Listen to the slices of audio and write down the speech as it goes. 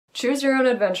Choose your own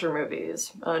adventure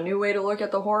movies. A new way to look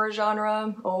at the horror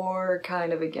genre, or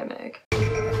kind of a gimmick.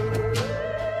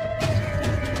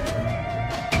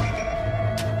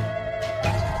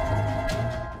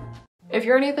 If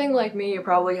you're anything like me, you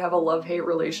probably have a love-hate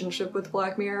relationship with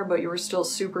Black Mirror, but you were still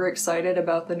super excited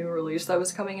about the new release that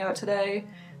was coming out today.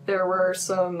 There were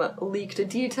some leaked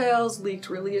details, leaked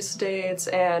release dates,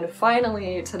 and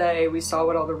finally today we saw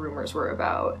what all the rumors were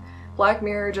about. Black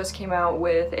Mirror just came out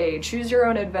with a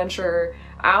choose-your-own-adventure,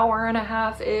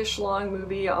 hour-and-a-half-ish long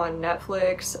movie on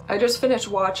Netflix. I just finished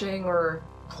watching, or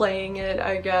playing it,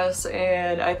 I guess,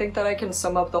 and I think that I can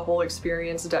sum up the whole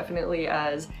experience definitely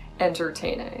as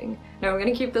entertaining. Now I'm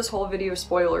gonna keep this whole video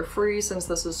spoiler free since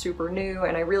this is super new,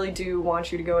 and I really do want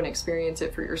you to go and experience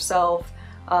it for yourself,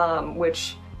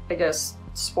 which I guess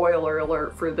spoiler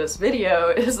alert for this video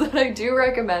is that I do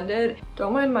recommend it.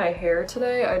 Don't mind my hair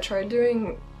today. I tried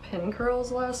doing pin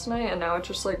curls last night and now it's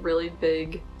just like really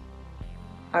big.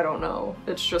 I don't know,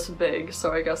 it's just big,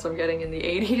 so I guess I'm getting in the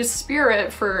 80s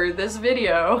spirit for this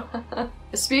video.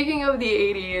 Speaking of the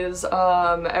 80s,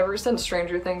 ever since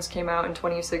Stranger Things came out in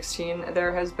 2016,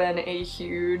 there has been a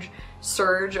huge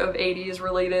surge of 80s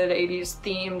related, 80s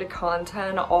themed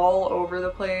content all over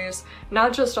the place,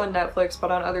 not just on Netflix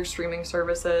but on other streaming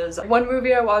services. One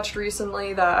movie I watched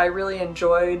recently that I really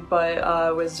enjoyed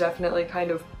but was definitely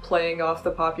kind of playing off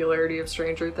the popularity of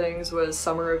Stranger Things was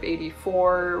Summer of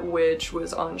 '84, which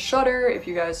was on Shudder. If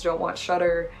you guys don't watch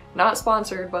Shudder, not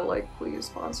sponsored, but like, please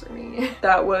sponsor me.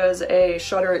 That was a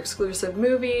Shudder exclusive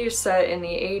movie set in the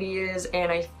 80s,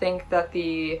 and I think that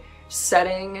the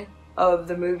setting of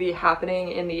the movie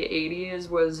happening in the 80s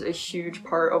was a huge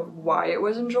part of why it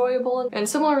was enjoyable. And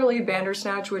similarly,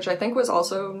 Bandersnatch, which I think was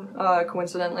also,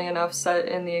 coincidentally enough, set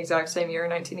in the exact same year,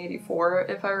 1984,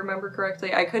 if I remember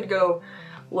correctly. I could go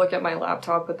look at my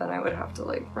laptop, but then I would have to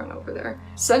like run over there.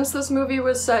 Since this movie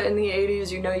was set in the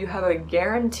 80s, you know you have a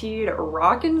guaranteed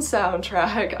rockin'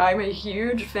 soundtrack. I'm a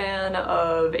huge fan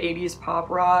of 80s pop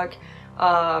rock.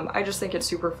 I just think it's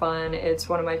super fun. It's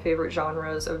one of my favorite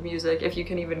genres of music, if you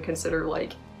can even consider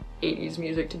like 80s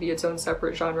music to be its own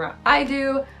separate genre. I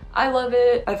do. I love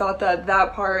it. I thought that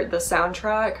that part, the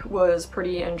soundtrack, was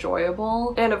pretty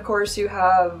enjoyable. And of course you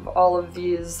have all of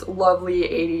these lovely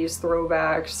 80s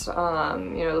throwbacks,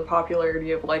 you know, the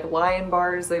popularity of like lion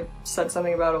bars. They said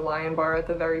something about a lion bar at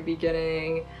the very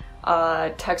beginning.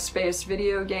 Text-based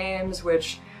video games,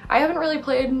 which I haven't really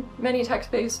played many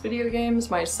text-based video games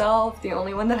myself. The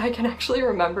only one that I can actually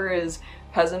remember is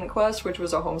Peasant Quest, which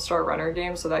was a Homestar Runner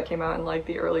game, so that came out in like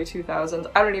the early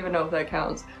 2000s. I don't even know if that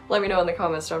counts. Let me know in the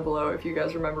comments down below if you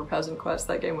guys remember Peasant Quest.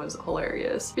 That game was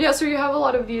hilarious. But yeah, so you have a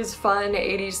lot of these fun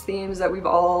 80s themes that we've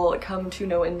all come to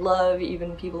know and love,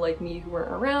 even people like me who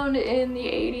weren't around in the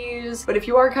 80s. But if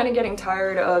you are kind of getting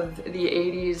tired of the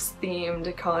 80s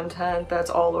themed content that's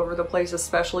all over the place,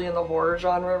 especially in the horror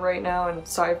genre right now and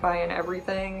sci-fi and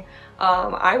everything,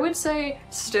 I would say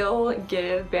still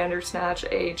give Bandersnatch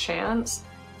a chance.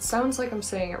 It sounds like I'm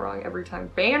saying it wrong every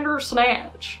time.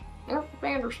 Bandersnatch.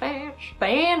 Bandersnatch.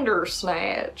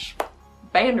 Bandersnatch.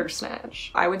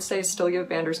 Bandersnatch. I would say still give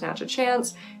Bandersnatch a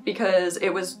chance because it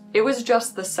was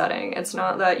just the setting. It's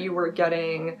not that you were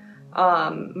getting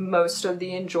most of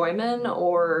the enjoyment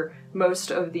or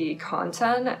most of the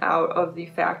content out of the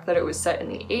fact that it was set in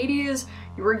the 80s.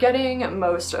 You were getting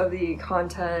most of the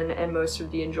content and most of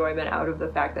the enjoyment out of the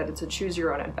fact that it's a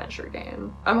choose-your-own-adventure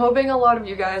game. I'm hoping a lot of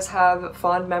you guys have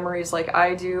fond memories like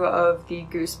I do of the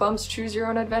Goosebumps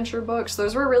choose-your-own-adventure books.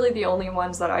 Those were really the only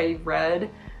ones that I read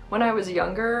when I was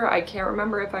younger. I can't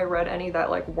remember if I read any that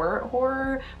like weren't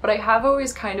horror, but I have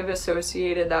always kind of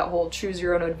associated that whole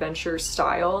choose-your-own-adventure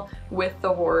style with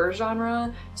the horror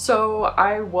genre. So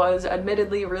I was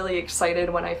admittedly really excited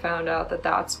when I found out that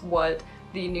that's what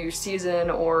the new season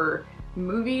or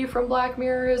movie from Black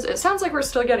Mirror is. It sounds like we're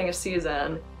still getting a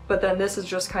season, but then this is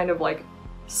just kind of like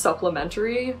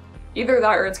supplementary. Either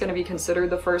that or it's going to be considered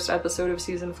the first episode of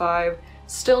season 5.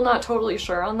 Still not totally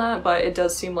sure on that, but it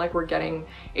does seem like we're getting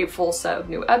a full set of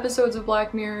new episodes of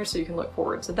Black Mirror, so you can look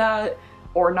forward to that.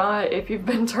 Or not if you've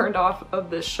been turned off of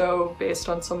this show based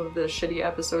on some of the shitty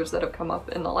episodes that have come up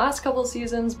in the last couple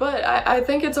seasons. But I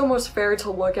think it's almost fair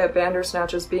to look at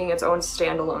Bandersnatch as being its own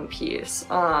standalone piece.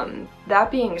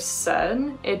 That being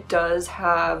said, it does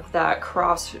have that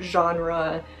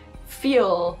cross-genre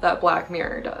feel that Black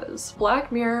Mirror does.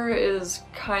 Black Mirror is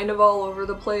kind of all over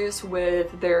the place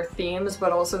with their themes,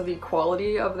 but also the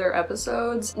quality of their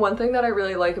episodes. One thing that I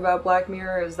really like about Black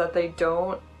Mirror is that they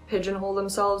don't pigeonhole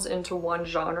themselves into one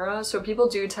genre. So people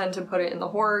do tend to put it in the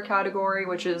horror category,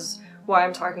 which is why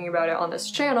I'm talking about it on this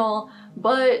channel,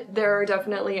 but there are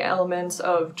definitely elements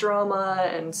of drama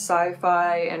and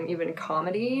sci-fi and even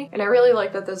comedy, and I really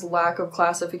like that this lack of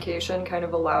classification kind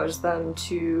of allows them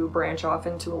to branch off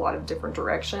into a lot of different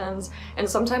directions, and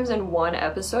sometimes in one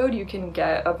episode you can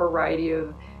get a variety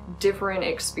of different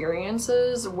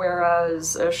experiences,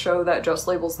 whereas a show that just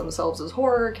labels themselves as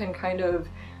horror can kind of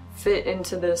fit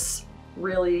into this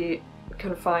really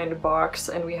confined box,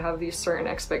 and we have these certain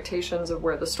expectations of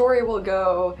where the story will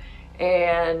go.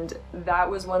 And that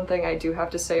was one thing I do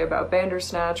have to say about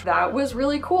Bandersnatch. That was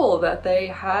really cool that they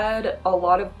had a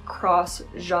lot of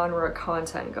cross-genre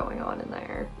content going on in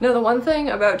there. Now, the one thing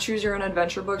about choose your own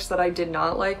adventure books that I did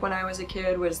not like when I was a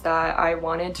kid was that I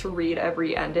wanted to read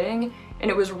every ending,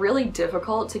 and it was really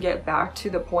difficult to get back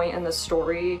to the point in the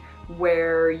story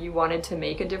where you wanted to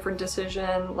make a different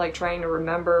decision, like trying to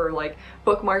remember, or like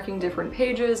bookmarking different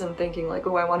pages and thinking like,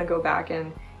 oh, I want to go back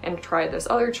and try this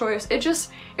other choice.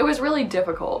 It was really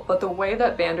difficult, but the way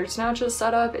that Bandersnatch is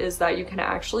set up is that you can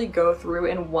actually go through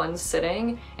in one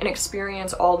sitting and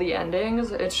experience all the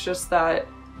endings. It's just that,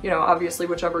 you know, obviously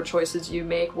whichever choices you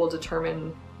make will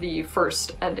determine the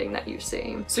first ending that you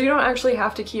see. So you don't actually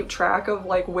have to keep track of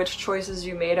like which choices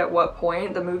you made at what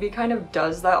point. The movie kind of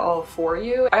does that all for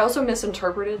you. I also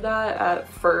misinterpreted that at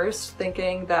first,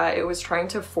 thinking that it was trying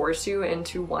to force you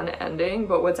into one ending,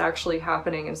 but what's actually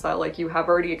happening is that like you have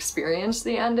already experienced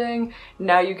the ending,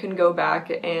 now you can go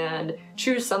back and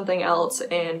choose something else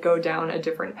and go down a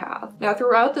different path. Now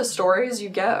throughout the stories you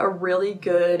get a really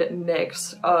good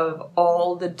mix of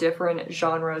all the different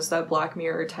genres that Black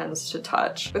Mirror tends to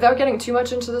touch. Without getting too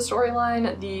much into the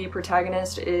storyline, the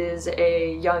protagonist is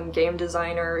a young game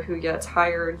designer who gets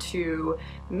hired to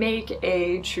make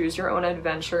a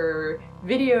choose-your-own-adventure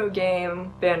video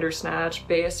game, Bandersnatch,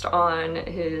 based on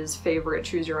his favorite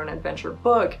choose-your-own-adventure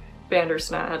book,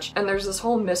 Bandersnatch. And there's this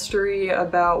whole mystery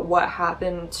about what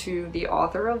happened to the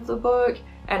author of the book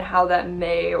and how that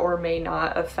may or may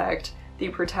not affect the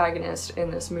protagonist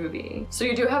in this movie. So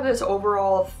you do have this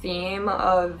overall theme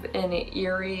of an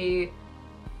eerie,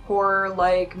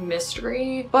 horror-like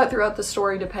mystery, but throughout the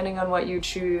story, depending on what you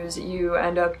choose, you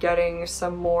end up getting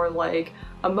some more like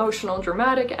emotional,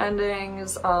 dramatic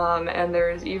endings, and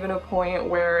there's even a point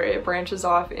where it branches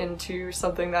off into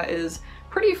something that is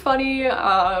pretty funny.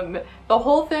 The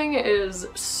whole thing is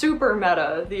super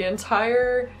meta. The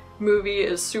entire movie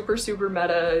is super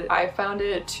meta. I found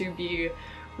it to be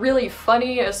really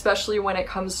funny, especially when it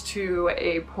comes to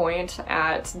a point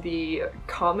at the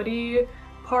comedy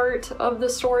part of the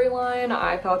storyline.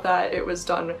 I thought that it was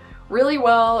done really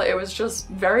well. It was just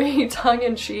very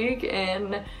tongue-in-cheek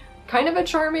in kind of a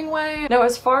charming way. Now,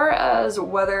 as far as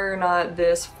whether or not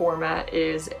this format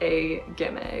is a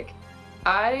gimmick,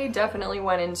 I definitely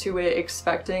went into it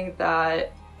expecting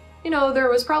that, you know, there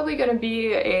was probably going to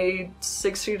be a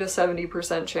 60 to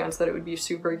 70% chance that it would be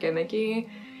super gimmicky,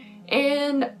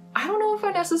 and I don't know if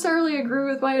I necessarily agree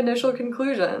with my initial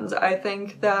conclusions. I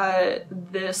think that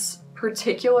this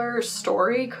particular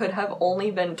story could have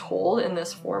only been told in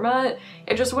this format.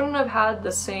 It just wouldn't have had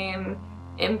the same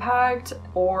impact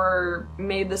or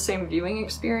made the same viewing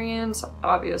experience,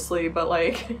 obviously, but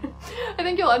like I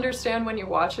think you'll understand when you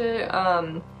watch it.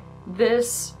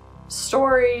 This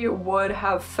story would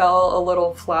have felt a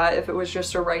little flat if it was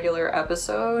just a regular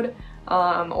episode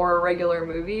or a regular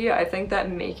movie. I think that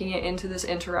making it into this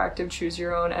interactive choose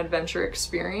your own adventure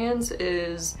experience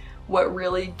is what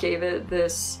really gave it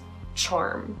this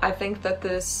charm. I think that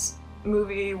this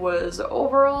movie was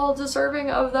overall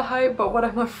deserving of the hype, but what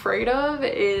I'm afraid of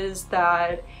is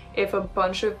that if a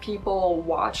bunch of people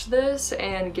watch this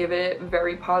and give it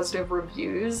very positive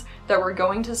reviews, that we're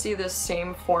going to see this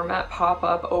same format pop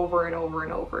up over and over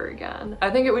and over again. I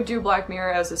think it would do Black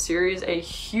Mirror as a series a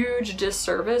huge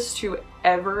disservice to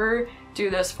ever do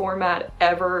this format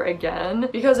ever again,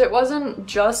 because it wasn't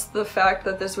just the fact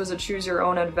that this was a choose your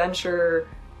own adventure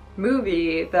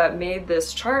movie that made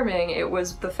this charming, it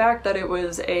was the fact that it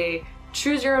was a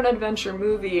choose your own adventure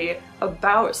movie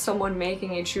about someone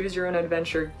making a choose your own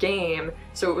adventure game,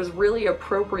 so it was really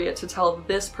appropriate to tell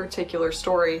this particular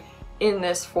story in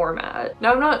this format.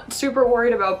 Now, I'm not super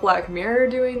worried about Black Mirror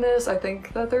doing this. I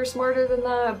think that they're smarter than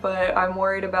that, but I'm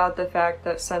worried about the fact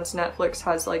that since Netflix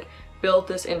has like built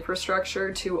this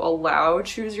infrastructure to allow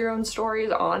choose your own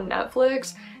stories on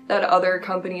Netflix, that other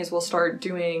companies will start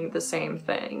doing the same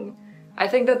thing. I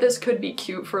think that this could be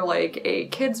cute for like a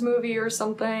kids movie or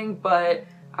something, but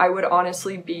I would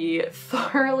honestly be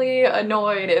thoroughly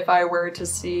annoyed if I were to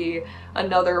see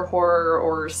another horror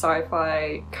or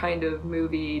sci-fi kind of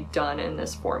movie done in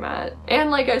this format. And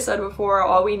like I said before,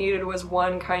 all we needed was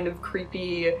one kind of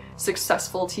creepy,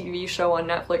 successful TV show on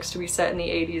Netflix to be set in the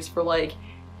 80s for like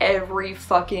every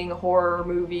fucking horror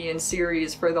movie and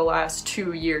series for the last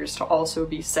 2 years to also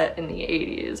be set in the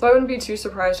 80s. So I wouldn't be too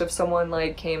surprised if someone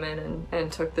like came in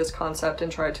and took this concept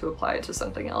and tried to apply it to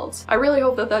something else. I really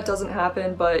hope that that doesn't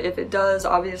happen, but if it does,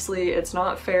 obviously it's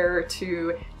not fair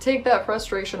to take that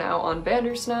frustration out on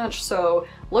Bandersnatch, so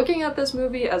looking at this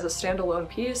movie as a standalone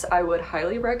piece, I would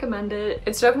highly recommend it.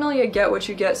 It's definitely a get what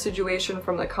you get situation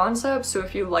from the concept, so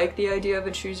if you like the idea of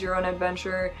a choose your own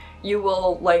adventure, you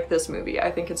will like this movie. I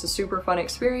think it's a super fun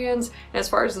experience, and as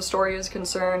far as the story is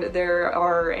concerned, there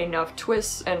are enough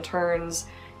twists and turns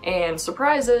and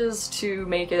surprises to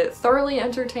make it thoroughly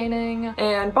entertaining.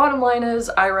 And bottom line is,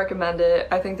 I recommend it.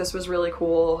 I think this was really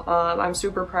cool. I'm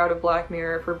super proud of Black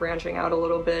Mirror for branching out a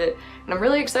little bit, and I'm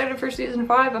really excited for season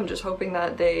 5. I'm just hoping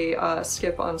that they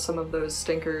skip on some of those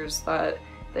stinkers that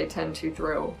they tend to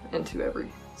throw into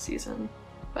every season,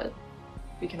 but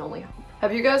we can only hope.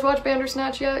 Have you guys watched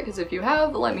Bandersnatch yet? Because if you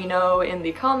have, let me know in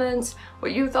the comments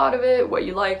what you thought of it, what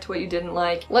you liked, what you didn't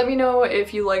like. Let me know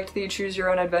if you liked the choose your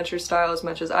own adventure style as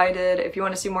much as I did. If you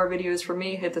want to see more videos from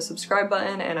me, hit the subscribe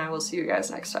button, and I will see you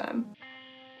guys next time.